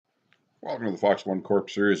Welcome to the Fox One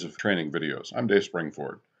Corp series of training videos. I'm Dave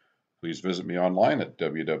Springford. Please visit me online at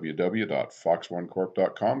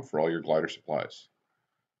www.foxonecorp.com for all your glider supplies.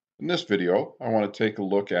 In this video, I want to take a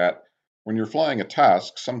look at when you're flying a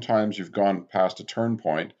task, sometimes you've gone past a turn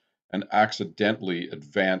point and accidentally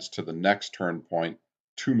advanced to the next turn point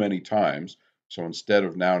too many times. So instead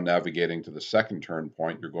of now navigating to the second turn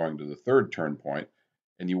point, you're going to the third turn point,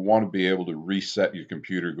 and you want to be able to reset your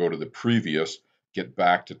computer, go to the previous, get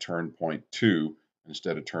back to turn point 2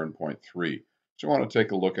 instead of turn point 3. So I want to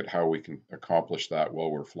take a look at how we can accomplish that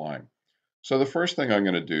while we're flying. So the first thing I'm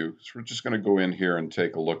going to do is we're just going to go in here and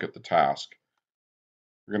take a look at the task.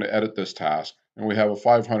 We're going to edit this task, and we have a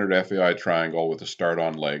 500 FAI triangle with a start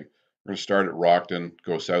on leg. We're going to start at Rockton,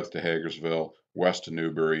 go south to Hagersville, west to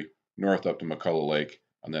Newbury, north up to McCullough Lake,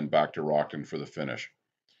 and then back to Rockton for the finish.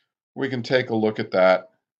 We can take a look at that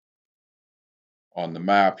on the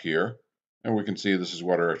map here, and we can see this is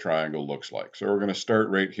what our triangle looks like. So we're going to start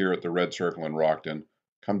right here at the red circle in Rockton,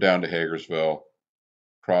 come down to Hagersville,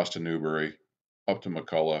 cross to Newbury, up to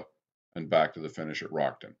McCullough, and back to the finish at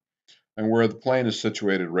Rockton. And where the plane is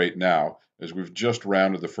situated right now is we've just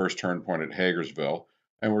rounded the first turn point at Hagersville,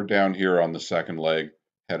 and we're down here on the second leg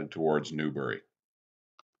headed towards Newbury.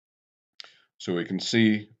 So we can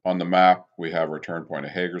see on the map we have our turn point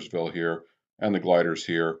at Hagersville here and the gliders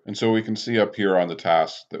here. And so we can see up here on the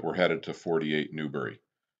task that we're headed to 48 Newbury.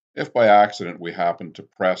 If by accident we happen to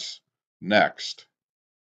press next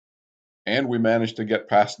and we manage to get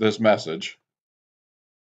past this message,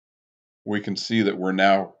 we can see that we're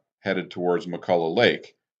now headed towards McCullough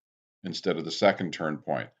Lake instead of the second turn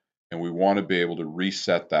point. And we want to be able to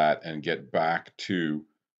reset that and get back to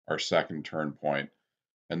our second turn point.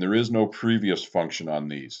 And there is no previous function on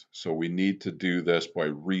these, so we need to do this by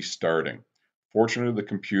restarting. Fortunately, the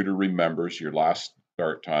computer remembers your last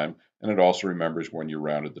start time, and it also remembers when you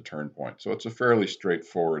rounded the turn point. So it's a fairly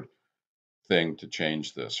straightforward thing to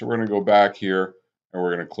change this. So we're going to go back here, and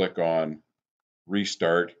we're going to click on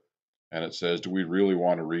Restart, and it says, do we really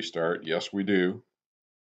want to restart? Yes, we do.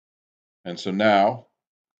 And so now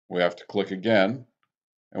we have to click again,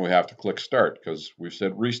 and we have to click Start, because we've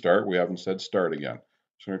said Restart, we haven't said Start again.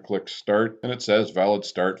 So I'm going to click Start, and it says valid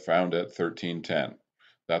start found at 1310.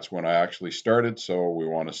 That's when I actually started, so we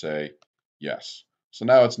want to say yes. So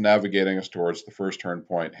now it's navigating us towards the first turn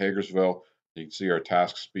point, Hagersville. You can see our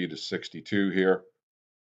task speed is 62 here,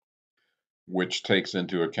 which takes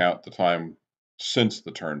into account the time since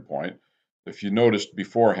the turn point. If you noticed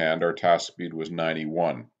beforehand, our task speed was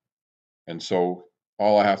 91. And so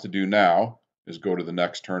all I have to do now is go to the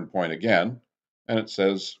next turn point again, and it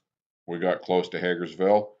says we got close to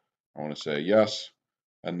Hagersville. I want to say yes,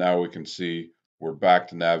 and now we can see we're back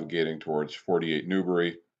to navigating towards 48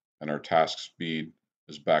 Newbury, and our task speed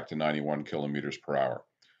is back to 91 kilometers per hour.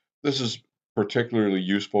 This is particularly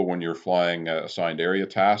useful when you're flying assigned area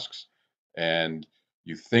tasks, and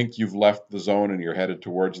you think you've left the zone and you're headed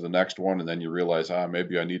towards the next one, and then you realize,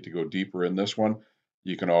 maybe I need to go deeper in this one.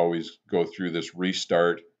 You can always go through this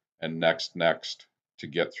restart and next to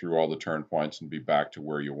get through all the turn points and be back to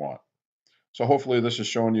where you want. So hopefully this has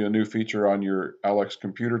shown you a new feature on your LX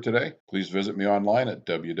computer today. Please visit me online at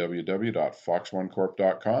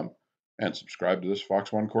www.foxonecorp.com and subscribe to this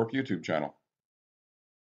Fox One Corp YouTube channel.